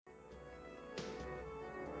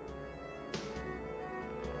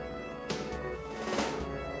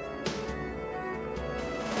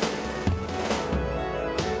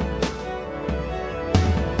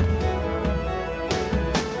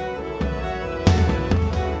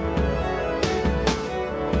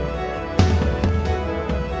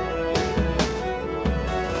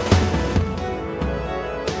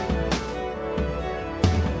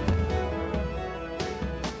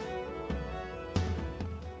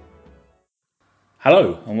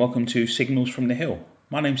Hello and welcome to Signals from the Hill.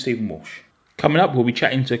 My name's Stephen Walsh. Coming up, we'll be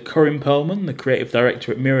chatting to Corinne Perlman, the creative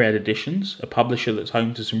director at Myriad Editions, a publisher that's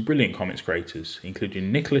home to some brilliant comics creators,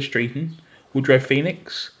 including Nicola Streeton, Woodrow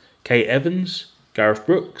Phoenix, Kate Evans, Gareth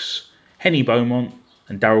Brooks, Henny Beaumont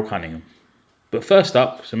and Daryl Cunningham. But first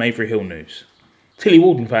up, some Avery Hill news. Tilly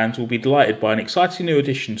Walden fans will be delighted by an exciting new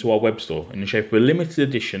addition to our web store in the shape of a limited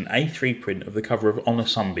edition A3 print of the cover of On a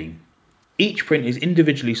Sunbeam. Each print is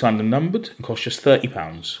individually signed and numbered and costs just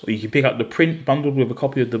 £30, or you can pick up the print bundled with a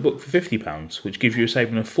copy of the book for £50, which gives you a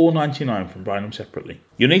saving of £4.99 from buying them separately.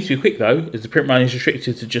 You'll need to be quick though, as the print run is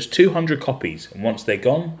restricted to just 200 copies, and once they're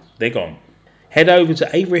gone, they're gone. Head over to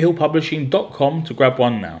averyhillpublishing.com to grab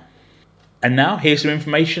one now. And now, here's some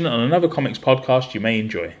information on another comics podcast you may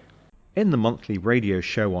enjoy. In the monthly radio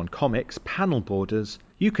show on comics, Panel Borders,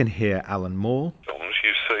 you can hear Alan Moore.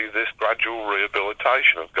 You see this gradual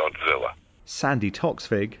rehabilitation of Godzilla. Sandy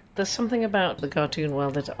Toksvig. There's something about the cartoon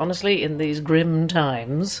world that, honestly, in these grim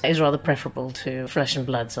times, is rather preferable to flesh and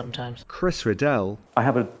blood sometimes. Chris Riddell. I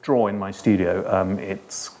have a drawer in my studio.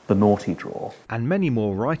 It's the Naughty Drawer. And many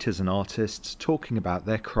more writers and artists talking about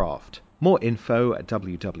their craft. More info at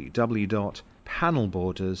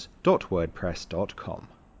www.panelborders.wordpress.com.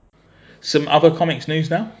 Some other comics news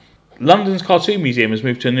now. London's Cartoon Museum has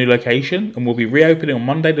moved to a new location and will be reopening on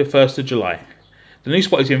Monday the 1st of July. The new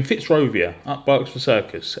spot is in Fitzrovia, up by Oxford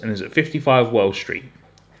Circus, and is at 55 Wells Street.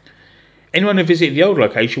 Anyone who visited the old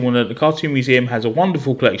location will know that the Cartoon Museum has a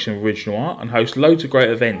wonderful collection of original art and hosts loads of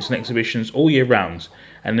great events and exhibitions all year round,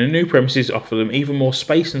 and the new premises offer them even more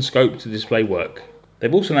space and scope to display work.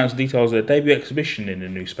 They've also announced the details of their debut exhibition in the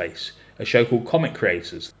new space, a show called Comic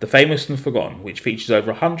Creators, the Famous and Forgotten, which features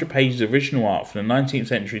over 100 pages of original art from the 19th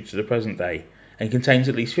century to the present day, and contains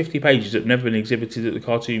at least 50 pages that have never been exhibited at the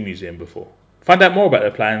Cartoon Museum before. Find out more about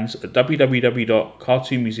their plans at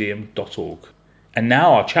www.cartoonmuseum.org. And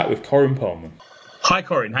now I'll chat with Corinne Perlman. Hi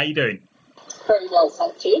Corinne, how you doing? Very well,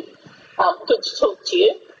 thank you. Good to talk to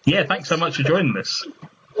you. Yeah, thanks so much for joining us.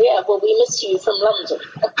 Yeah, well, we miss you from London.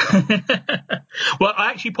 Well,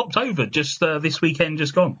 I actually popped over just this weekend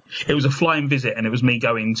just gone. It was a flying visit, and it was me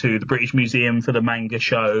going to the British Museum for the manga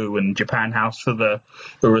show and Japan House for the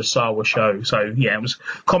Urasawa show. So, yeah, it was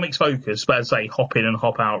comics focused, but as I say, hop in and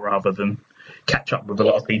hop out rather than catch up with a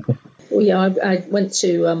lot of people. Well, yeah, I went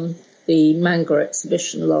to the manga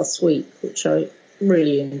exhibition last week, which I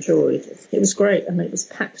really enjoyed. It was great, and it was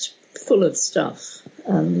packed full of stuff,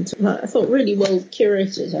 and I thought really well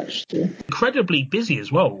curated, actually. Incredibly busy as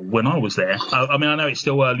well when I was there. I mean, I know it's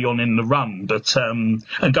still early on in the run, but and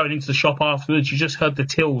going into the shop afterwards, you just heard the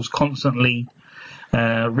tills constantly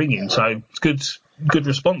ringing, so it's good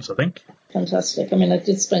response, I think. Fantastic. I mean, I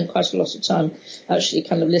did spend quite a lot of time actually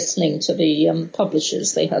kind of listening to the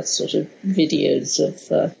publishers. They had sort of videos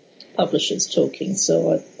of publishers talking,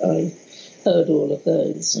 so I heard all of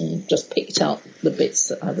those and just picked out the bits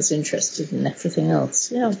that I was interested in and everything else.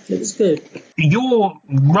 Yeah, it was good. Your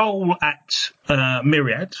role at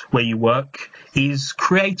Myriad, where you work, is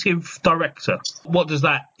creative director. What does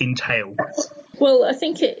that entail? Well, I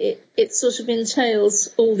think it sort of entails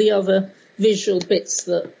all the other visual bits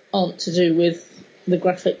that aren't to do with the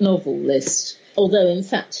graphic novel list. Although, in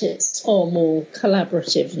fact, it's far more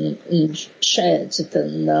collaborative and shared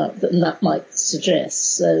than that might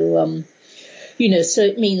suggest. So, so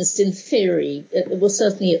it means in theory, well,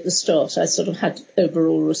 certainly at the start, I sort of had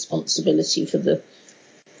overall responsibility for the,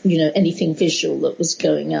 anything visual that was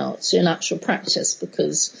going out. So in actual practice,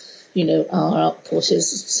 because, our output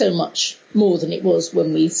is so much more than it was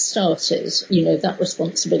when we started, that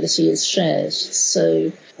responsibility is shared.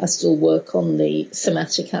 So I still work on the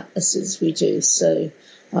thematic atlases we do. So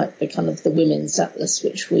like the kind of the Women's Atlas,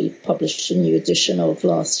 which we published a new edition of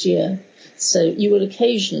last year. So you will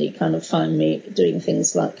occasionally kind of find me doing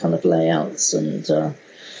things like kind of layouts and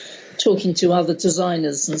talking to other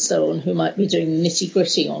designers and so on who might be doing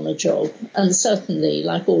nitty-gritty on a job. And certainly,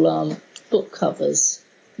 like all our book covers,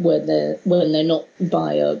 when they're not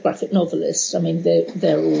by a graphic novelist, I mean,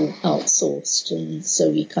 they're all outsourced, and so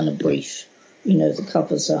we kind of brief, the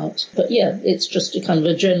covers out. But yeah, it's just a kind of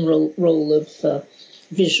a general role of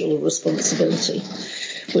visual responsibility,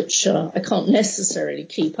 which I can't necessarily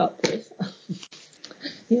keep up with.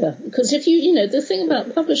 Yeah, because if the thing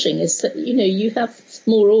about publishing is that, you have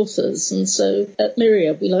more authors. And so at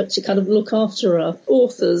Myriad, we like to kind of look after our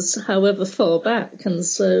authors however far back. And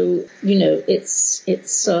so,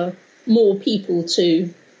 it's more people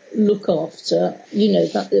to look after,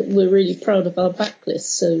 that we're really proud of our backlist.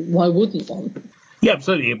 So why wouldn't one? Yeah,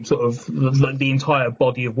 absolutely. Sort of like the entire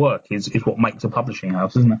body of work is what makes a publishing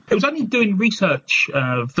house, isn't it? It was only doing research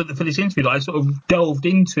for this interview that I sort of delved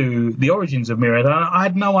into the origins of Myriad. I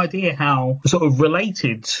had no idea how sort of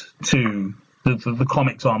related to the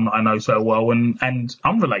comics arm that I know so well and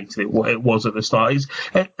unrelated it was at the start.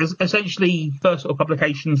 Essentially, first sort of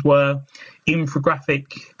publications were infographic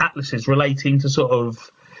atlases relating to sort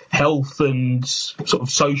of health and sort of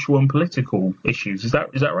social and political issues. Is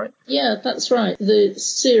that right? Yeah, that's right. The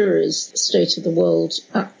series State of the World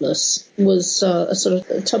Atlas was a sort of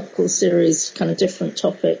a topical series, kind of different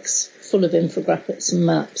topics, full of infographics and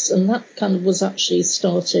maps, and that kind of was actually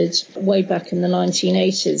started way back in the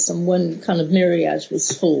 1980s, and when kind of Myriad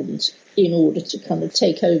was formed in order to kind of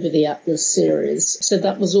take over the Atlas series. So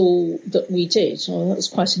that was all that we did. Well, that was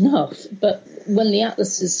quite enough. But when the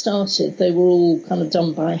atlases started, they were all kind of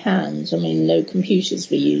done by hand. I mean, no computers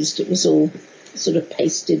were used. It was all sort of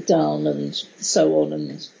pasted down and so on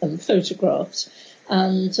and photographed.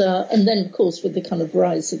 And then, of course, with the kind of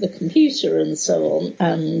rise of the computer and so on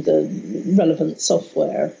and the relevant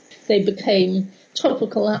software, they became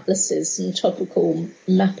topical atlases, and topical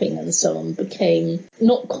mapping and so on became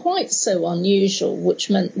not quite so unusual, which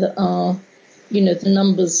meant that the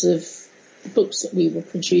numbers of books that we were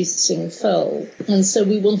producing fell. And so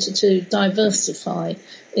we wanted to diversify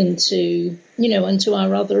into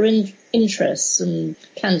our other interests. And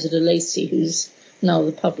Candida Lacey, who's now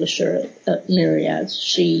the publisher at Myriad,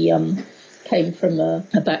 she came from a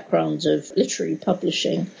background of literary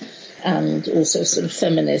publishing and also sort of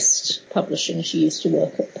feminist publishing. She used to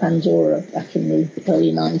work at Pandora back in the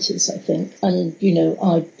early 90s, I think. And,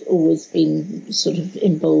 I'd always been sort of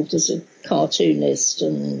involved as a cartoonist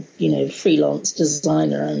and, freelance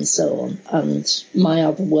designer and so on. And my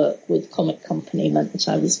other work with Comic Company meant that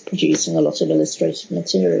I was producing a lot of illustrated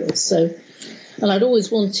materials. And I'd always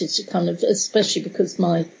wanted to kind of, especially because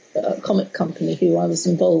my Comic Company, who I was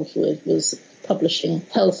involved with, was publishing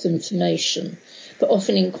health information, but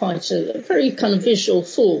often in quite a very kind of visual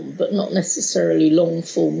form, but not necessarily long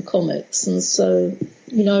form comics. And so,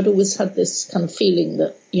 I'd always had this kind of feeling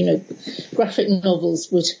that, graphic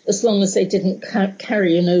novels would, as long as they didn't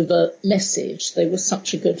carry an overt message, they were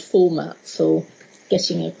such a good format for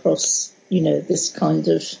getting across, this kind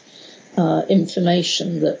of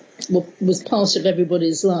information that was part of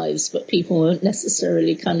everybody's lives, but people weren't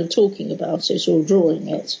necessarily kind of talking about it or drawing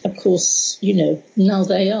it. Of course, now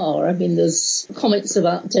they are. I mean, there's comics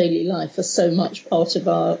about daily life are so much part of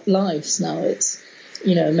our lives now. It's,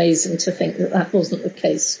 amazing to think that wasn't the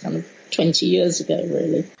case kind of 20 years ago,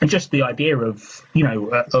 really. And just the idea of,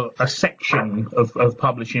 a section of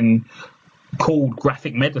publishing called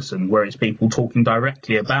graphic medicine, where it's people talking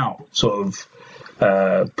directly about sort of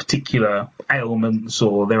particular ailments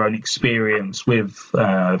or their own experience with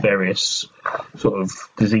various sort of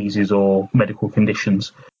diseases or medical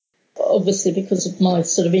conditions. Obviously, because of my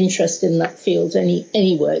sort of interest in that field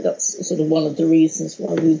anyway, that's sort of one of the reasons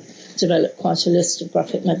why we developed quite a list of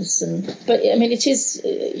graphic medicine. But, I mean, it is,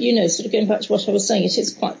 sort of going back to what I was saying, it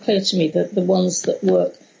is quite clear to me that the ones that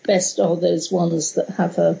work best are those ones that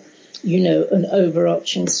have an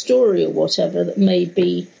overarching story or whatever that may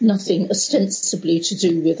be nothing ostensibly to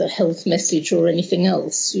do with a health message or anything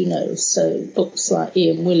else, So books like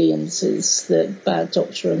Ian Williams's The Bad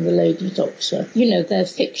Doctor and the Lady Doctor, they're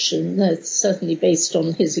fiction. They're certainly based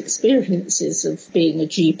on his experiences of being a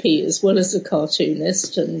GP as well as a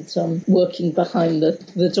cartoonist and working behind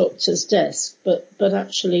the doctor's desk. But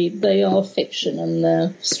actually they are fiction, and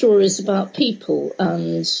they're stories about people,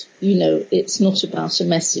 and, it's not about a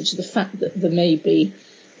message. The fact that there may be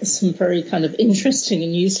some very kind of interesting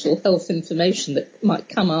and useful health information that might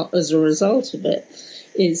come out as a result of it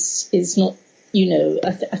is not,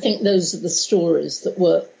 I think those are the stories that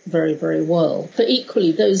work very, very well. But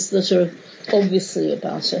equally, those that are obviously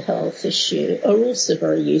about a health issue are also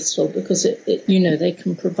very useful because they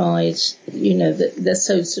can provide, that they're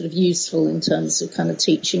so sort of useful in terms of kind of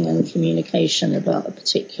teaching and communication about a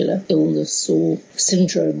particular illness or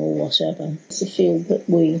syndrome or whatever. It's a field that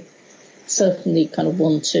we certainly kind of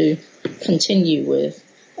want to continue with.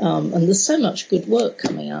 And there's so much good work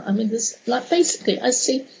coming out. I mean, there's basically, I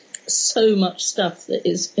see so much stuff that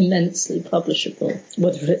is immensely publishable,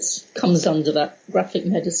 whether it comes under that graphic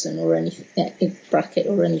medicine or anything bracket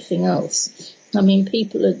or anything else. I mean,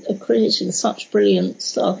 people are creating such brilliant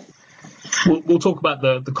stuff. We'll talk about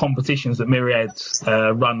the competitions that Myriad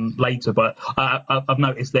run later, but I've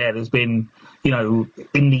noticed there's been, in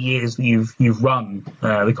the years that you've run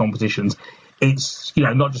the competitions, it's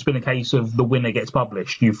not just been a case of the winner gets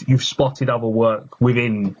published. You've spotted other work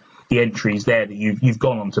within the entries there that you've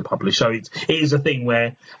gone on to publish. So it is a thing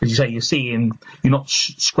where, as you say, you're not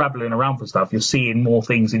scrabbling around for stuff. You're seeing more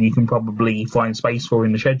things than you can probably find space for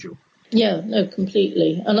in the schedule. Yeah, no,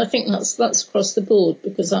 completely. And I think that's across the board,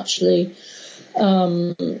 because actually,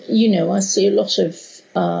 I see a lot of,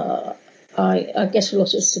 I get a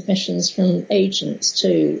lot of submissions from agents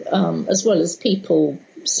too, as well as people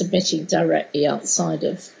submitting directly outside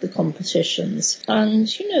of the competitions. And,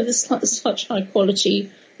 there's such high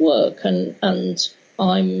quality work, and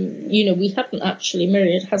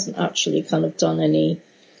Myriad hasn't actually kind of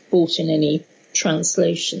bought in any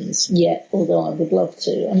translations yet, although I would love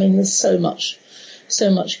to. I mean, there's so much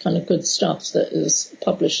kind of good stuff that is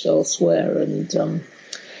published elsewhere, and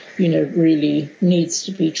really needs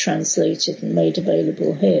to be translated and made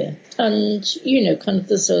available here. And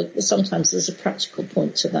sometimes there's a practical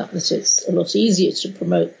point to that it's a lot easier to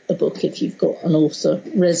promote a book if you've got an author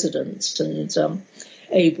resident and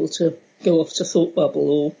able to go off to Thought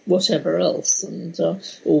Bubble or whatever else, and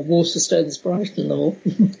or Waterstones Brighton, or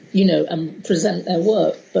and present their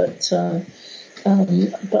work. But I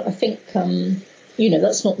think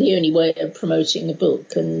that's not the only way of promoting a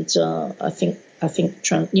book, and I think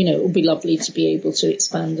it would be lovely to be able to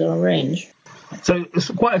expand our range. So it's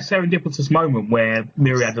quite a serendipitous moment where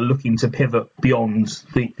Myriad are looking to pivot beyond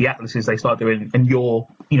the atlases they start doing, and you're,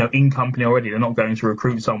 in company already. They're not going to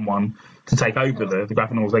recruit someone to take over the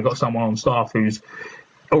graphic novels. They've got someone on staff who's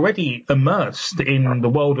already immersed in the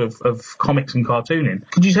world of comics and cartooning.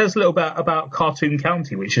 Could you tell us a little bit about Cartoon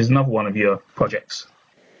County, which is another one of your projects?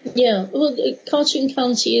 Yeah, well, Cartoon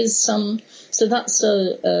County is so that's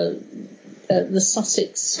the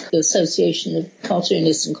Sussex Association of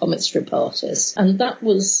Cartoonists and Comic Strip Artists, and that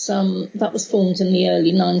was formed in the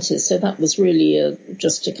early 90s. So that was really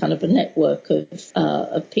just a kind of a network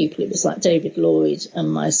of people. It was like David Lloyd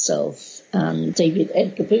and myself and David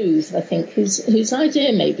Edgar Booth, I think, whose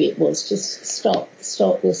idea maybe it was to start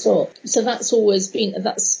this off. So that's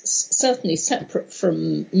certainly separate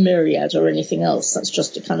from Myriad or anything else. That's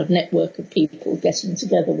just a kind of network of people getting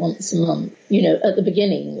together once a month. At the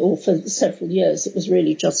beginning, or for several years, it was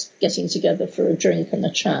really just getting together for a drink and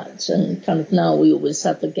a chat, and kind of now we always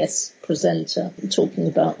have a guest presenter talking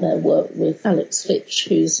about their work with Alex Fitch,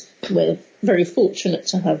 we're very fortunate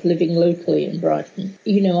to have living locally in Brighton.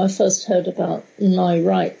 I first heard about Nye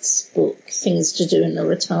Wright's book, Things to Do in a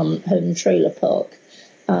Retirement Home Trailer Park,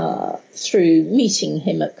 through meeting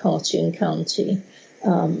him at Cartoon County.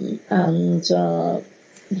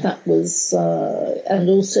 That was, and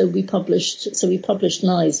also we published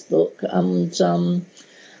Nye's book, and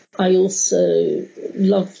I also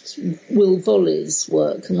loved Will Volley's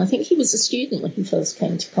work, and I think he was a student when he first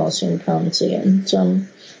came to Cartoon County, and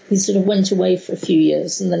he sort of went away for a few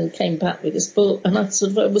years and then came back with his book, and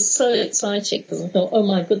it was so exciting, because I thought, oh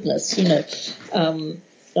my goodness,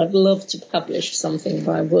 I'd love to publish something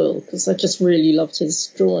by Will, because I just really loved his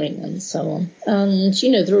drawing and so on. And,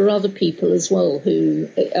 there are other people as well who,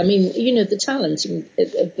 the talent,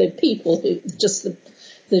 the people who, just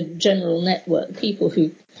the general network, people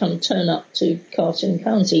who kind of turn up to Cartoon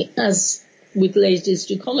County, as with Ladies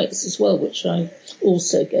Do Comics as well, which I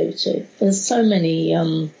also go to. There's so many,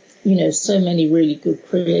 so many really good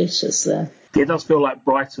creators there. It does feel like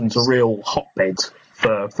Brighton's a real hotbed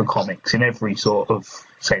for comics in every sort of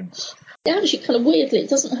sense. Actually, kind of weirdly, it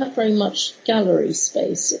doesn't have very much gallery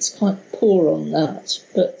space. It's quite poor on that.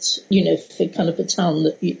 But, for kind of a town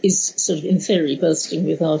that is sort of, in theory, bursting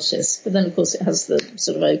with artists. But then, of course, it has the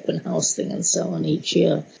sort of open house thing and so on each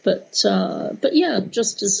year. But yeah,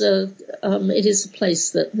 just as it is a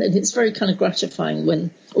place that it's very kind of gratifying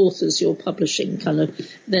when authors you're publishing kind of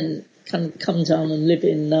come down and live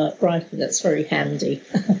in Brighton. That's very handy.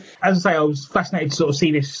 As I say, I was fascinated to sort of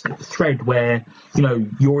see this thread where,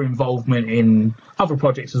 your involvement in other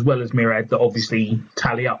projects as well as Myriad that obviously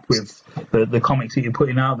tally up with the comics that you're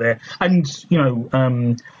putting out there. And,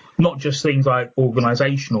 not just things like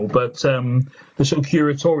organisational, but the sort of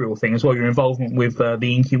curatorial thing as well, your involvement with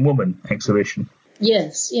the Inking Woman exhibition.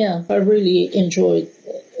 Yes, yeah, I really enjoyed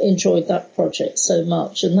that project so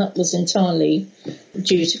much, and that was entirely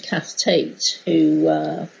due to Kath Tate, who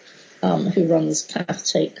runs Kath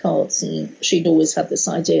Tate Cards, and she'd always had this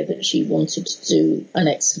idea that she wanted to do an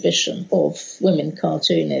exhibition of women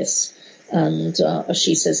cartoonists, and as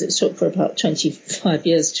she says, it took her about 25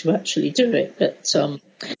 years to actually do it, but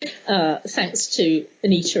thanks to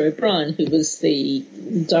Anita O'Brien, who was the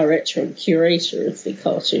director and curator of the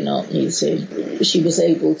Cartoon Art Museum, she was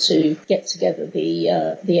able to get together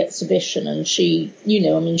the exhibition, and she,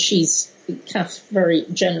 Kath very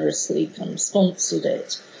generously kind of sponsored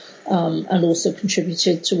it. and also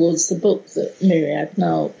contributed towards the book that Myriad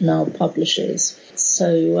now publishes.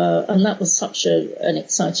 So, and that was such an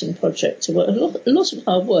exciting project to work. A lot of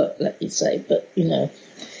hard work, let me say, but,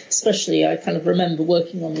 especially I kind of remember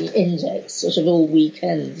working on the index sort of all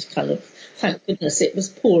weekend, kind of, thank goodness it was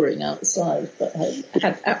pouring outside, but I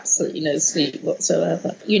had absolutely no sleep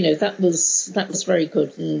whatsoever. That was very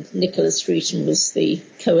good, and Nicola Streeton was the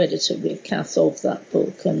co-editor with Kath of that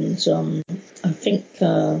book, and I think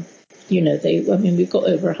we've got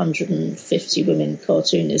over 150 women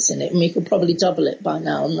cartoonists in it, and we could probably double it by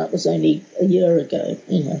now, and that was only a year ago,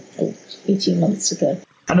 or 18 months ago.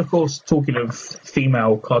 And of course, talking of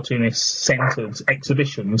female cartoonist-centred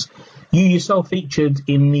exhibitions, you yourself featured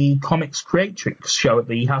in the Comics Creatrix show at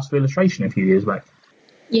the House of Illustration a few years back.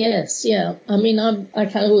 Yes, yeah. I mean, I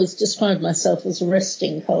kind of always describe myself as a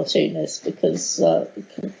resting cartoonist because, like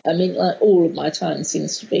all of my time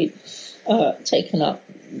seems to be taken up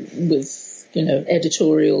with,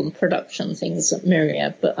 editorial and production things at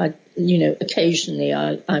Myriad. But occasionally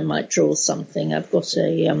I might draw something. I've got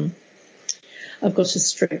a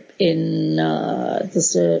strip in,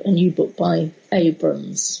 there's a new book by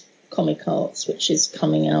Abrams, Comic Arts, which is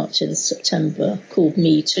coming out in September, called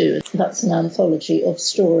Me Too. That's an anthology of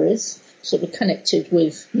stories sort of connected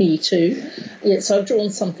with Me Too. Yeah, so I've drawn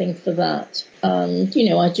something for that. I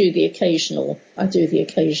do the occasional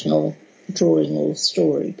drawing or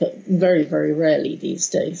story, but very, very rarely these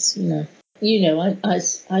days, I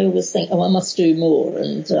always think, I must do more.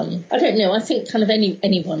 And I don't know, I think kind of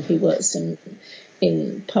anyone who works in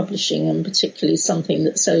publishing, and particularly something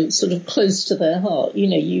that's so sort of close to their heart,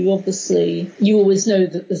 you always know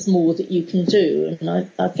that there's more that you can do.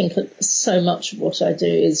 And I think so much of what I do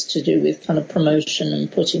is to do with kind of promotion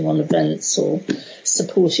and putting on events or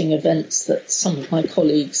supporting events that some of my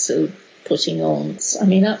colleagues are putting on. I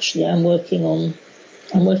mean, actually, I'm working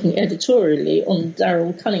editorially on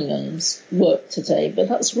Daryl Cunningham's work today, but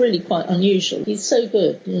that's really quite unusual. He's so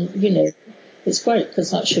good, and, it's great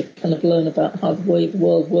because I should kind of learn about how the way the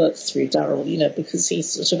world works through Daryl, because he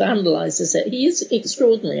sort of analyses it. He is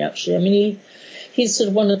extraordinary, actually. I mean, he's sort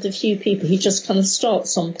of one of the few people, he just kind of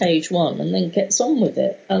starts on page one and then gets on with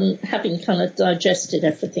it. And having kind of digested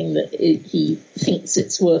everything that he thinks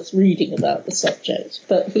it's worth reading about the subject.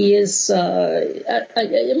 But he is, it's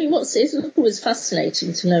always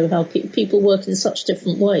fascinating to know how people work in such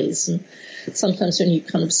different ways. And sometimes when you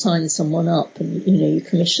kind of sign someone up and, you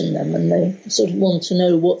commission them and they sort of want to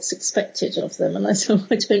know what's expected of them. And I said,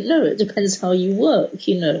 I don't know. It depends how you work,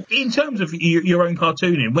 In terms of your own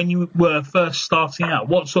cartooning, when you were first starting out,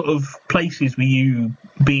 what sort of places were you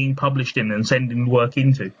being published in and sending work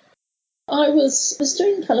into? I was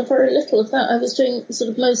doing kind of very little of that. I was doing sort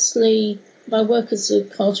of mostly, my work as a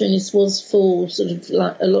cartoonist was for sort of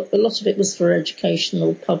like a lot of it was for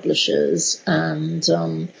educational publishers, and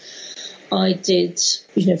I did,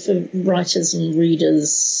 for Writers and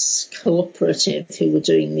Readers Cooperative, who were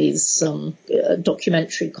doing these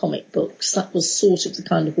documentary comic books. That was sort of the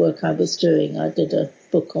kind of work I was doing. I did a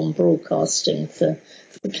book on broadcasting for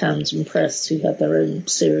Camden Press, who had their own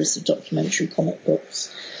series of documentary comic books.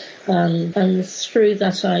 And through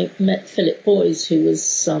that I met Philip Boys, who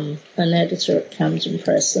was an editor at Camden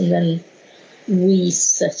Press, and then we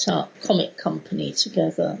set up Comic Company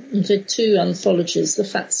together and did two anthologies, The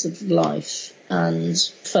Facts of Life and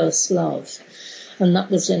First Love. And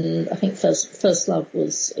that was I think First Love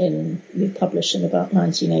we published in about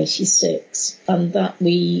 1986. And that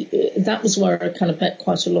was where I kind of met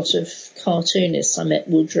quite a lot of cartoonists. I met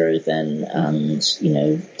Woodrow then and,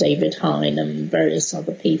 David Hine and various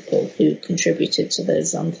other people who contributed to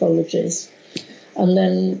those anthologies. And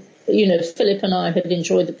then, Philip and I had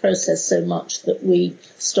enjoyed the process so much that we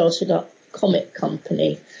started up Comic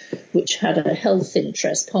Company, which had a health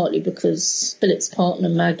interest, partly because Philip's partner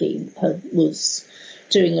Maggie was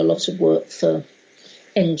doing a lot of work for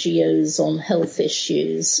NGOs on health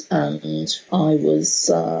issues, and I was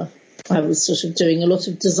sort of doing a lot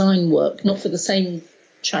of design work, not for the same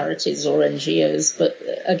charities or NGOs, but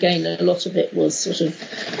again, a lot of it was sort of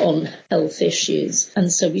on health issues.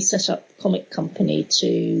 And so we set up Comic Company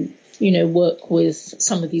to, work with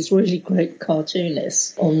some of these really great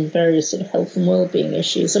cartoonists on various sort of health and well-being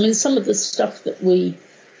issues. I mean, some of the stuff that we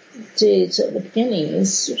did at the beginning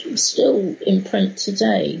is sort of still in print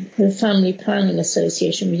today. The Family Planning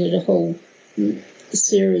Association, we did a whole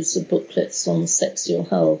series of booklets on sexual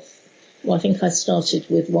health. Well, I think I started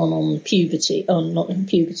with one on puberty,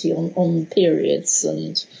 on periods,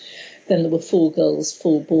 and then there were 4 Girls,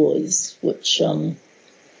 4 Boys, which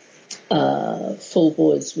 4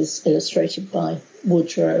 Boys was illustrated by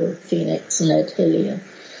Woodrow, Phoenix and Ed Hillier.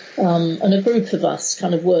 And a group of us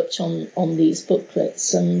kind of worked on these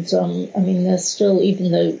booklets. And, they're still,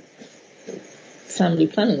 even though Family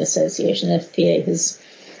Planning Association, FPA, has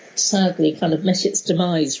sadly kind of met its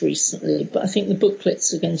demise recently, but I think the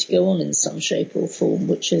booklets are going to go on in some shape or form,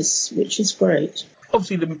 which is great.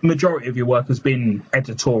 Obviously, the majority of your work has been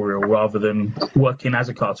editorial rather than working as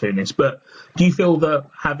a cartoonist, but do you feel that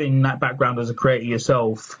having that background as a creator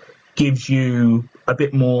yourself gives you a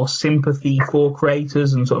bit more sympathy for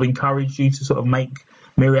creators and sort of encourage you to sort of make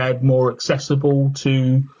Myriad more accessible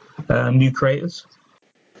to new creators?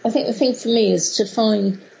 I think the thing for me is to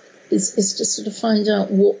sort of find out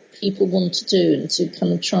what people want to do and to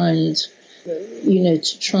kind of try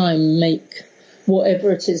and make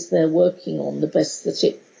whatever it is they're working on the best that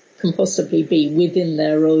it can possibly be within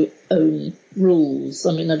their own rules.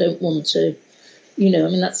 I mean, I don't want to,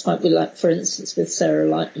 that's might be like, for instance, with Sarah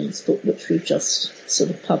Lightman's book, which we've just sort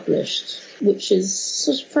of published, which is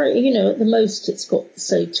sort of very, at the most it's got,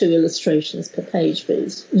 say, 2 illustrations per page, but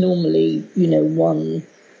it's normally,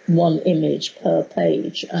 one image per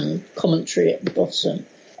page and commentary at the bottom.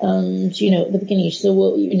 And, at the beginning she said,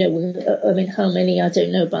 well, how many, I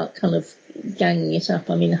don't know about kind of ganging it up.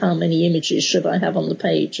 I mean, how many images should I have on the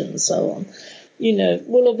page and so on?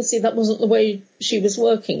 Well, obviously that wasn't the way she was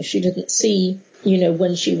working. She didn't see,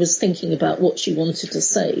 when she was thinking about what she wanted to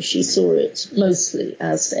say, she saw it mostly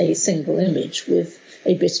as a single image with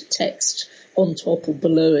a bit of text on top or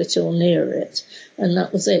below it or near it. And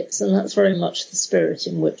that was it. And that's very much the spirit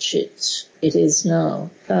in which it is now.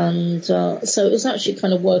 And so it was actually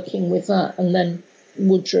kind of working with that. And then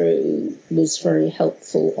Woodrow was very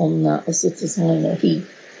helpful on that as a designer. He,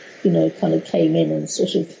 kind of came in and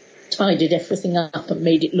sort of tidied everything up and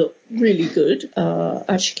made it look really good.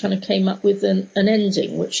 Actually kind of came up with an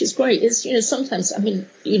ending, which is great. It's, sometimes, I've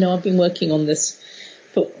been working on this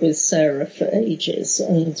book with Sarah for ages,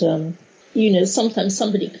 and, sometimes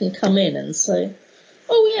somebody can come in and say,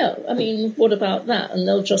 oh yeah, what about that? And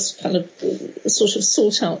they'll just kind of sort of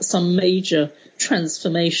sort out some major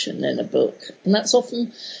transformation in a book. And that's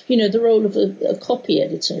often, the role of a copy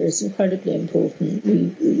editor is incredibly important.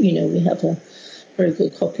 We have a very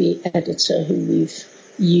good copy editor who we've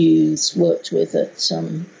worked with at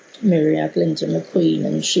Myriad, Linda McQueen,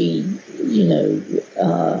 and she,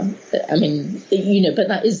 but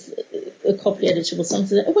that is a copy editor will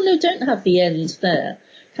sometimes say, oh, well, no, don't have the end there.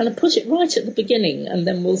 Kind of put it right at the beginning and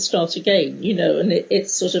then we'll start again, and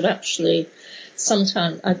it's sort of actually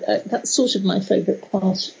sometimes, that's sort of my favourite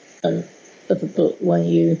part of a book, where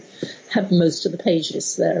you have most of the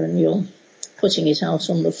pages there and you're putting it out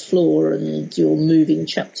on the floor and you're moving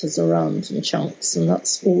chapters around in chunks, and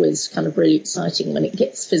that's always kind of really exciting when it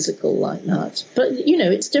gets physical like that. But,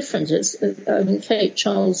 it's different. It's Kate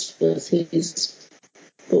Charlesworth, his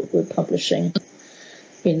book we're publishing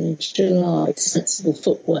in July, Sensible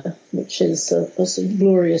Footwear, which is a sort of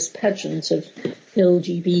glorious pageant of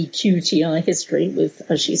LGBTQI history with,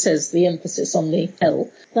 as she says, the emphasis on the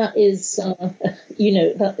L. That is,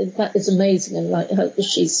 that is amazing. And like her,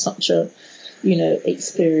 she's such a,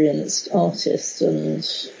 experienced artist. And,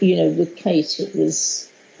 with Kate, it was,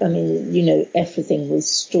 everything was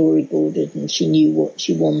storyboarded and she knew what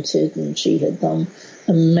she wanted and she had done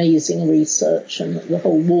amazing research, and the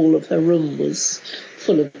whole wall of her room was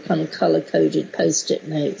full of kind of colour-coded post-it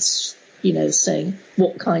notes, saying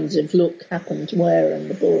what kind of look happened where in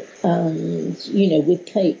the book. And, with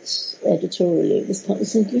Kate's editorial, it was kind of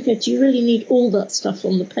thinking, do you really need all that stuff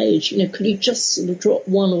on the page? Could you just sort of drop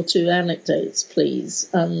 1 or 2 anecdotes, please?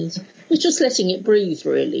 And it's just letting it breathe,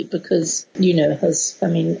 really, because, and there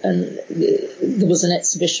was an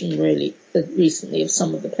exhibition, really, recently of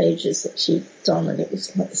some of the pages that she'd done, and it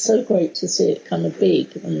was so great to see it kind of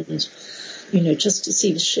big, and just to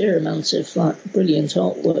see the sheer amount of brilliant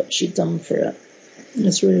artwork she'd done for it. It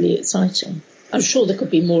was really exciting. I'm sure there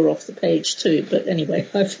could be more off the page too, but anyway,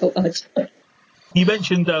 I felt like... You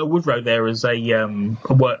mentioned Woodrow there as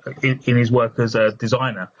work in his work as a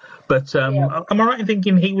designer, but am I right in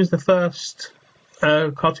thinking he was the first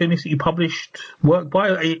cartoonist that you published work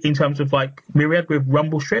by in terms of Myriad with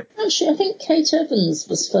Rumble Strip? Actually, I think Kate Evans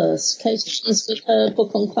was first. Kate Evans did her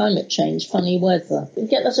book on climate change, Funny Weather. You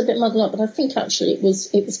get that a bit muddled up, but I think actually it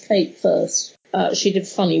was Kate first. She did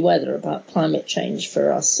Funny Weather about climate change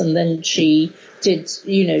for us, and then she did,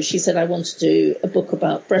 she said, I want to do a book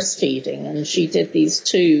about breastfeeding, and she did these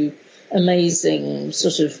 2 amazing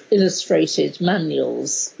sort of illustrated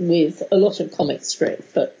manuals with a lot of comic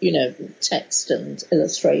strip, but, text and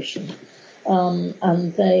illustration.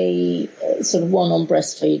 And they sort of one on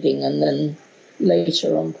breastfeeding and then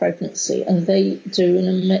later on pregnancy, and they do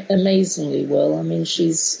amazingly well. I mean,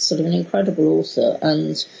 she's sort of an incredible author,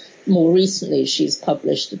 and more recently she's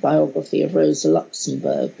published a biography of Rosa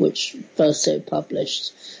Luxemburg, which Verso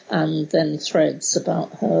published, and then threads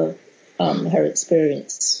about her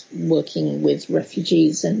experience working with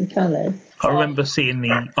refugees in Calais. I remember seeing the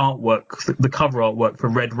artwork, the cover artwork for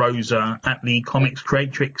Red Rosa at the Comics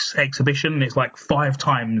Creatrix exhibition. It's like 5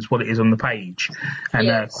 times what it is on the page,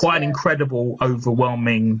 and quite an incredible,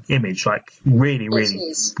 overwhelming image. Like really,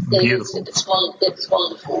 really beautiful. It's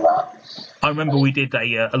wonderful. That. I remember we did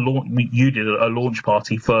a launch. You did a launch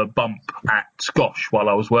party for Bump at Scosh while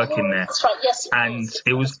I was working there. That's right. Yes,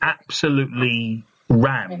 it was absolutely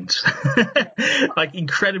rammed, like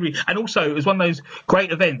incredibly. And also it was one of those great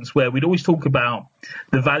events where we'd always talk about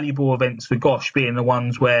the valuable events for Gosh being the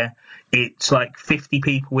ones where it's like 50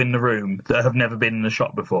 people in the room that have never been in the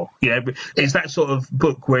shop before. It's that sort of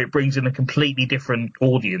book where it brings in a completely different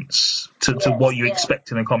audience to what you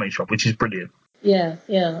expect in a comic shop, which is brilliant. Yeah,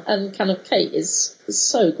 and kind of Kate is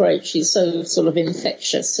so great. She's so sort of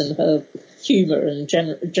infectious in her humour and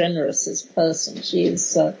generous as a person.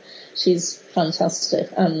 She's fantastic,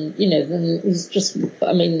 and then it's just,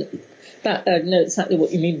 I mean, that I know exactly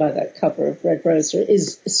what you mean by that cover of Red Rosa. It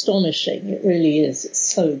is astonishing. It really is. It's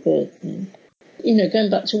so good. And, going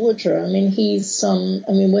back to Woodrow, I mean,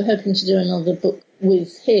 we're hoping to do another book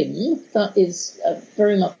with him. That is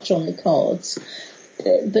very much on the cards.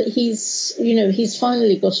 But he's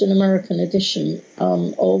finally got an American edition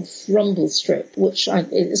of Rumble Strip, which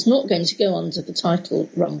it's not going to go under the title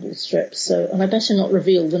Rumble Strip. And I better not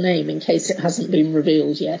reveal the name in case it hasn't been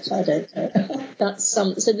revealed yet. I don't know.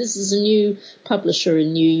 So this is a new publisher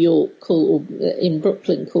in New York in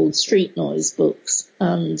Brooklyn called Street Noise Books,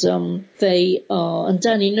 and and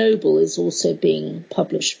Danny Noble is also being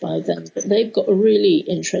published by them. But they've got a really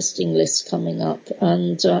interesting list coming up,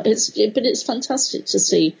 and it's fantastic to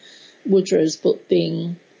see Woodrow's book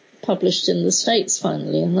being published in the States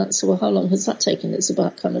finally, and how long has that taken? It's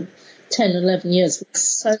about kind of 10, 11 years.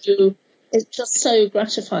 It's just so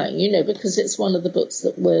gratifying, because it's one of the books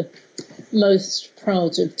that we're most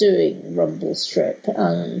proud of doing, Rumble Strip,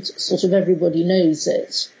 and sort of everybody knows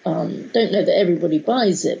it. Don't know that everybody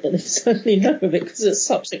buys it, but they certainly know of it because it's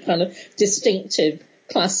such a kind of distinctive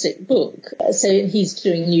classic book. So he's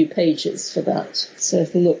doing new pages for that. So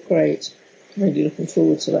it'll look great. Really looking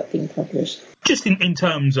forward to that being published. Just in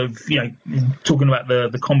terms of, talking about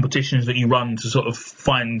the competitions that you run to sort of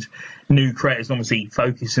find new creators, and obviously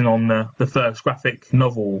focusing on the first graphic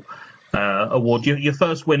novel award. Your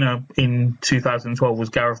first winner in 2012 was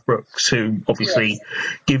Gareth Brooks, who obviously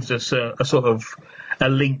gives us a sort of a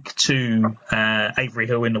link to Avery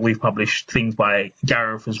Hill in that we've published things by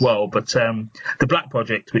Gareth as well. But the Black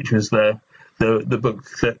Project, which was the book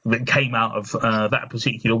that came out of that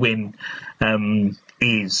particular win,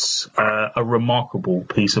 is a remarkable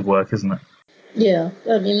piece of work, isn't it? Yeah,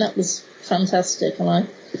 I mean, that was fantastic. And I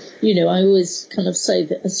always kind of say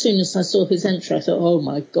that as soon as I saw his entry, I thought, oh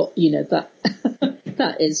my God, that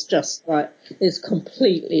that is just is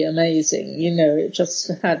completely amazing. It just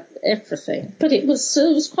had everything. But it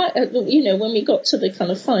was quite, when we got to the kind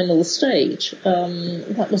of final stage,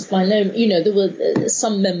 that was by no, there were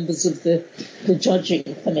some members of the judging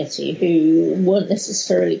committee who weren't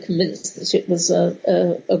necessarily convinced that it was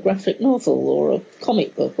a graphic novel or a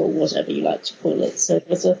comic book or whatever you like to call it. So there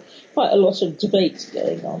was quite a lot of debate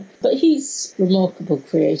going on. But he's a remarkable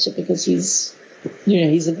creator because he's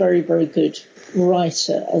a very, very good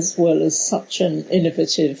writer as well as such an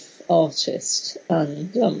innovative artist,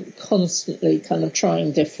 and constantly kind of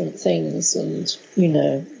trying different things and,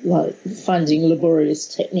 like finding laborious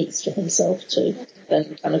techniques for himself to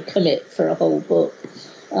then kind of commit for a whole book.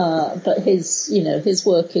 But his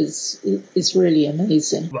work is really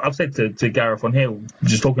amazing. I've said to Gareth on here,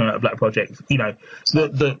 just talking about the Black Project,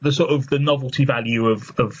 the sort of the novelty value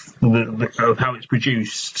of how it's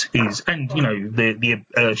produced is, and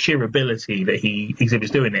the sheer ability that he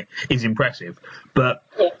exhibits doing it is impressive. But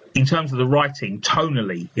in terms of the writing,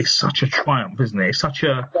 tonally, it's such a triumph, isn't it? It's such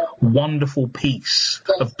a wonderful piece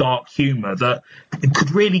of dark humour that it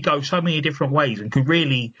could really go so many different ways and could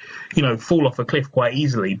really, fall off a cliff quite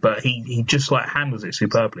easily. But he just handles it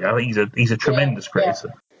superbly. I think he's a tremendous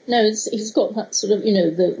creator. No, he's got that sort of,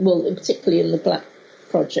 particularly in the Black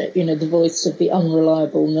Project, the voice of the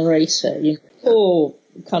unreliable narrator. Poor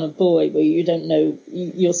kind of boy where you don't know,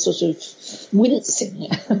 you're sort of wincing.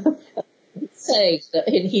 say that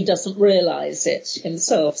he doesn't realise it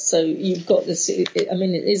himself. So you've got this. I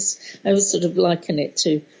mean, it is. I was sort of liken it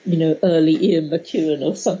to, early Ian McEwan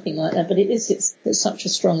or something like that. But it's such a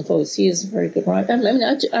strong voice. He is a very good writer. I mean,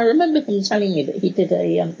 I remember him telling me that he did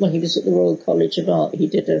when he was at the Royal College of Art, he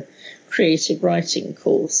did a creative writing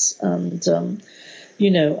course, and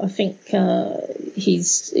I think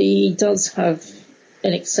he does have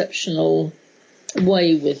an exceptional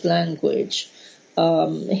way with language.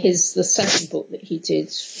 The second book that he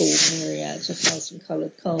did for Myriad, 1,000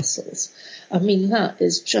 Coloured Castles, I mean, that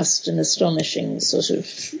is just an astonishing sort of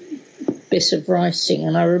bit of writing.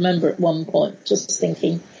 And I remember at one point just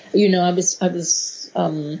thinking, I was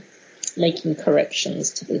making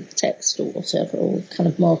corrections to the text or whatever, or kind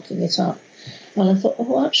of marking it up. And I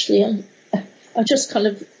thought, actually, I just kind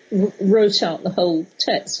of wrote out the whole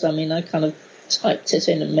text. I mean, I kind of typed it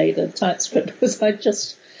in and made a typescript because I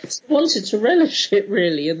just wanted to relish it,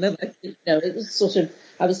 really. And then it was sort of,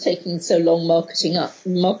 I was taking so long marking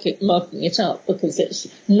it up because it's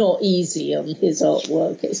not easy on his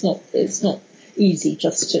artwork. It's not easy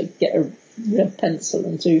just to get a pencil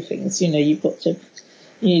and do things. You need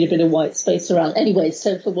a bit of white space around. Anyway,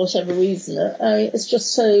 so for whatever reason, it's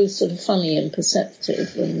just so sort of funny and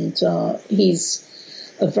perceptive, and he's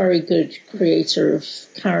a very good creator of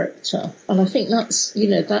character. And I think that's,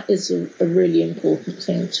 that is a really important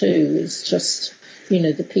thing too, is just,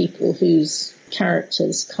 the people whose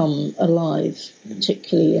characters come alive,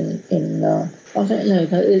 particularly in I don't know,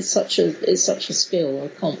 it's such a skill. I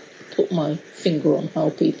can't put my finger on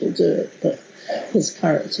how people do it, but his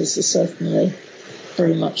characters are certainly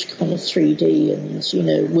very much kind of 3D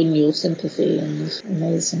and, win your sympathy, and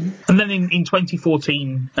amazing. And then in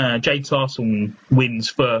 2014, Jade Sarson wins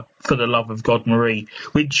for The Love of God, Marie,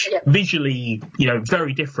 which visually,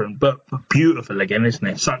 very different, but beautiful again, isn't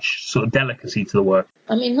it? Such sort of delicacy to the work.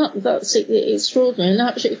 I mean, that's extraordinary. And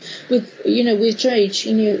actually, with Jade,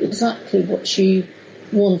 she knew exactly what she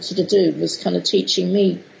wanted to do, was kind of teaching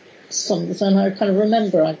me some. And I kind of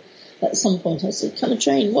remember at some point I said, kind of,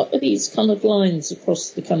 Jane, what are these kind of lines across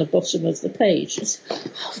the kind of bottom of the page?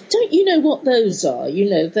 Don't you know what those are?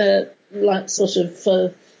 They're like sort of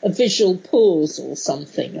a visual pause or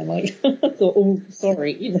something. And I thought, oh,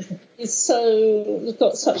 sorry, We've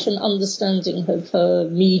got such an understanding of her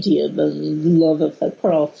medium and love of her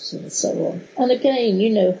craft and so on. And again,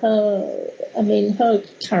 her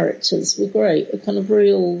characters were great, a kind of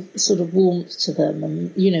real sort of warmth to them.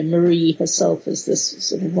 And, Marie herself is this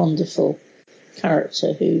sort of wonderful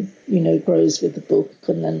character who, grows with the book,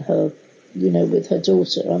 and then her, with her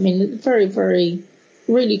daughter. I mean, very, very,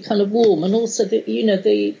 really kind of warm. And also,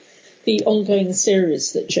 the ongoing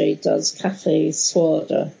series that Jade does, Café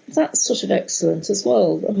Suada, that's sort of excellent as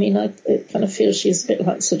well. I mean, I kind of feel she's a bit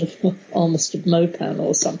like sort of almost a Mopan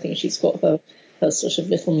or something. She's got her sort of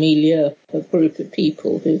little milieu, a group of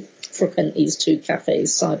people who frequent these two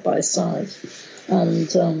cafes side by side, and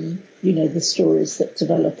the stories that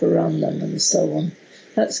develop around them and so on.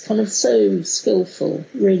 That's kind of so skillful,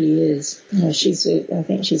 really is. I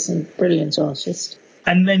think she's a brilliant artist.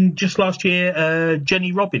 And then just last year,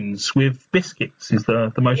 Jenny Robbins with Biscuits is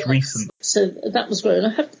the most recent. So that was great.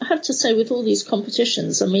 And I have to say, with all these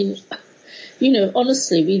competitions, I mean,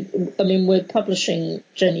 honestly, we're publishing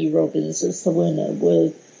Jenny Robbins as the winner.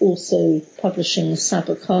 We're also publishing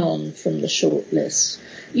Saba Khan from the shortlist.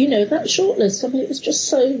 That shortlist, I mean, it was just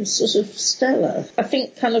so sort of stellar. I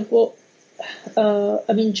think kind of what,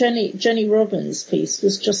 Jenny Robbins' piece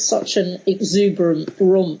was just such an exuberant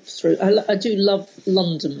romp through. I do love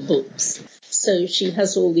London books. So she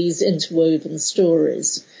has all these interwoven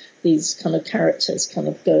stories, these kind of characters kind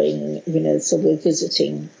of going, so we're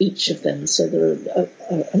visiting each of them. So there are,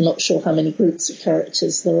 I'm not sure how many groups of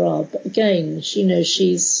characters there are, but again,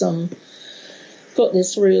 she's got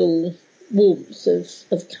this real warmth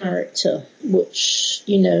of character, which,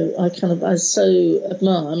 I so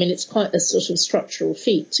admire. I mean, it's quite a sort of structural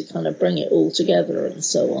feat to kind of bring it all together and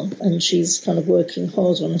so on. And she's kind of working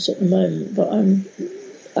hard on it at the moment, but I'm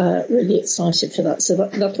really excited for that. So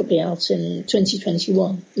that'll be out in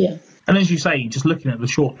 2021, yeah. And as you say, just looking at the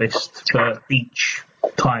shortlist for each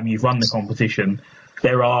time you've run the competition,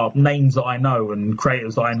 there are names that I know and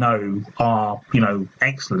creators that I know are,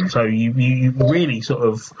 excellent. So you really sort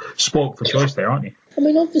of spoilt for choice there, aren't you? I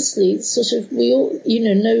mean, obviously, sort of, we all,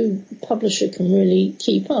 no publisher can really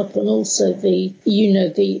keep up. And also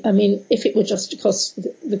if it were just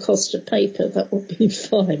the cost of paper, that would be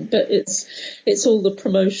fine. But it's all the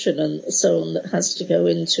promotion and so on that has to go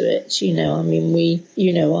into it.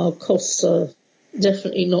 Our costs are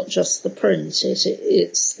definitely not just the print.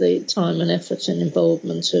 It's the time and effort and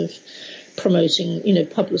involvement of promoting,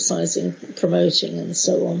 publicising, promoting, and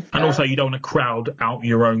so on. And also, you don't want to crowd out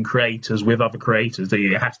your own creators with other creators, do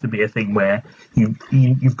you? It has to be a thing where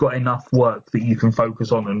you've got enough work that you can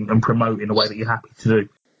focus on and promote in a way that you're happy to do.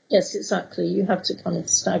 Yes, exactly. You have to kind of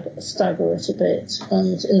stagger it a bit.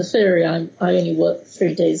 And in the theory, I only work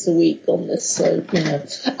 3 days a week on this, so,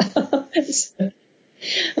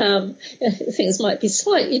 things might be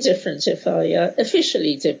slightly different if I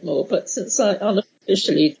officially did more, but since I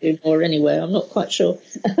unofficially do more anyway, I'm not quite sure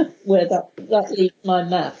where that leaves my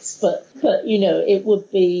maths. But it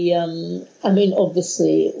would be,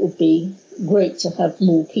 obviously it would be great to have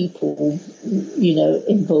more people,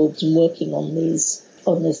 involved in working on this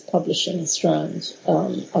publishing strand.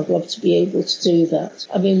 I'd love to be able to do that.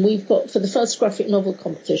 I mean, we've got, for the first graphic novel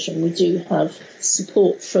competition, we do have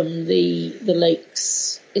support from the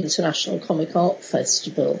Lakes International Comic Art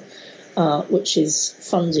Festival, which is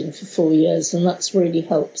funding for 4 years, and that's really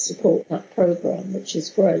helped support that programme, which is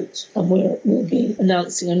great. And we'll be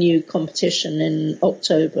announcing a new competition in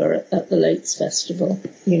October at the Lakes Festival,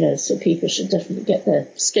 so people should definitely get their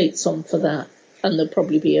skates on for that. And there'll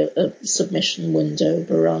probably be a submission window of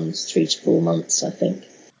around 3 to 4 months, I think.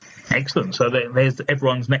 Excellent. So there's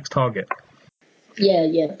everyone's next target. Yeah,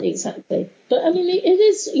 exactly. But, I mean, it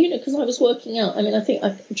is, because I was working out, I think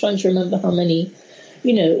I'm trying to remember how many,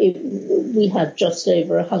 we had just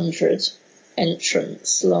over 100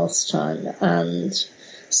 entrants last time. And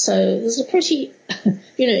so there's a pretty,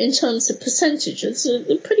 in terms of percentages,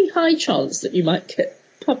 a pretty high chance that you might get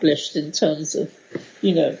published in terms of,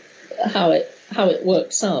 how it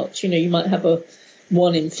works out. You might have a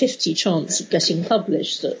 1 in 50 chance of getting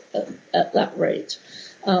published at that rate,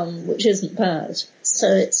 which isn't bad. So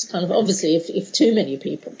it's kind of, obviously, if too many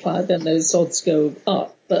people apply, then those odds go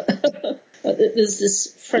up. But there's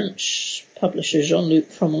this French publisher, Jean-Luc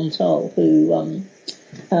Fromental, who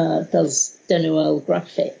does Denoël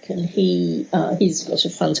Graphic, and he's got a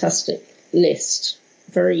fantastic list,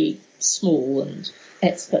 very small and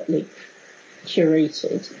expertly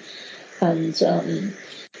curated. And,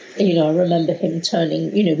 I remember him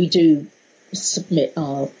turning, we do submit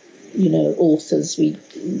our, authors. We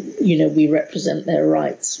represent their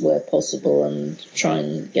rights where possible and try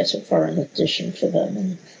and get a foreign edition for them.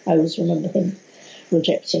 And I always remember him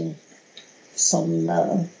rejecting some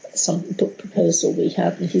book proposal we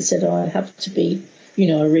had. And he said, I have to be, I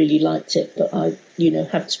really liked it, but I,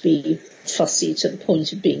 have to be fussy to the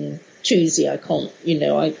point of being choosy. I can't,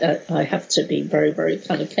 I have to be very, very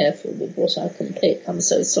kind of careful with what I can pick. I'm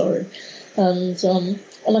so sorry. And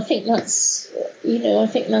I think that's, I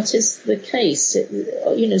think that is the case.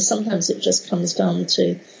 Sometimes it just comes down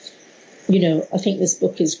to, I think this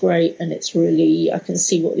book is great and it's really, I can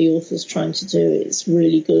see what the author's trying to do. It's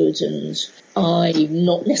really good, and I'm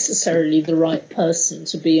not necessarily the right person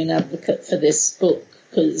to be an advocate for this book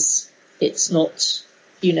because it's not,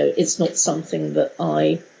 it's not something that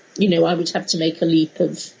I would have to make a leap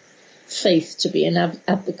of faith to be an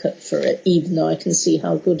advocate for it, even though I can see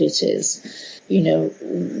how good it is.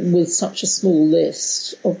 With such a small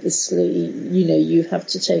list, obviously, you have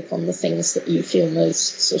to take on the things that you feel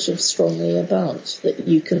most sort of strongly about, that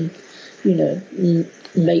you can,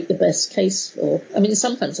 make the best case for. I mean,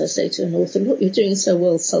 sometimes I say to an author, look, you're doing so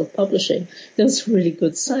well self-publishing. There's really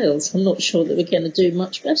good sales. I'm not sure that we're going to do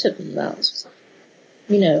much better than that.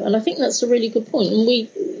 And I think that's a really good point. And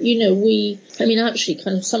actually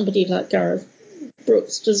kind of somebody like Gareth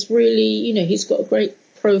Brooks does really, he's got a great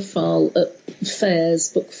profile at fairs,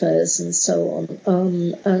 book fairs and so on.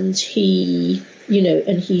 And he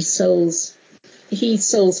sells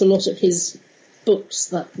a lot of his books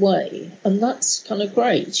that way. And that's kind of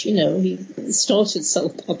great. He started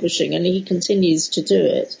self-publishing and he continues to do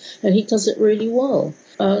it, and he does it really well.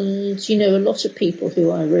 And, a lot of people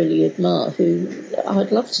who I really admire, who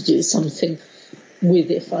I'd love to do something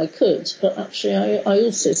with if I could, but actually I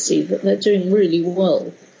also see that they're doing really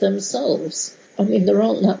well themselves. I mean, there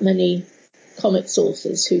aren't that many comics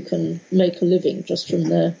authors who can make a living just from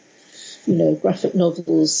their, graphic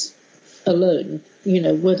novels alone,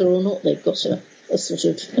 whether or not they've got a sort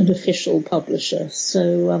of an official publisher.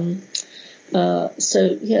 So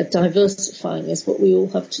diversifying is what we all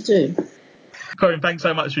have to do. Corinne, thanks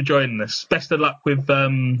so much for joining us. Best of luck with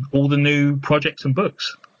all the new projects and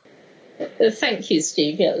books. Thank you,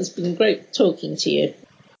 Steve. Yeah, it's been great talking to you.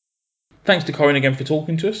 Thanks to Corinne again for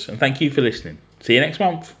talking to us, and thank you for listening. See you next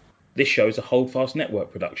month. This show is a Holdfast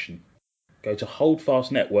Network production. Go to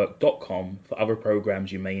holdfastnetwork.com for other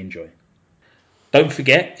programmes you may enjoy. Don't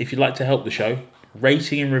forget, if you'd like to help the show,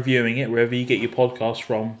 Rating and reviewing it wherever you get your podcast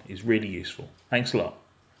from is really useful. Thanks a lot.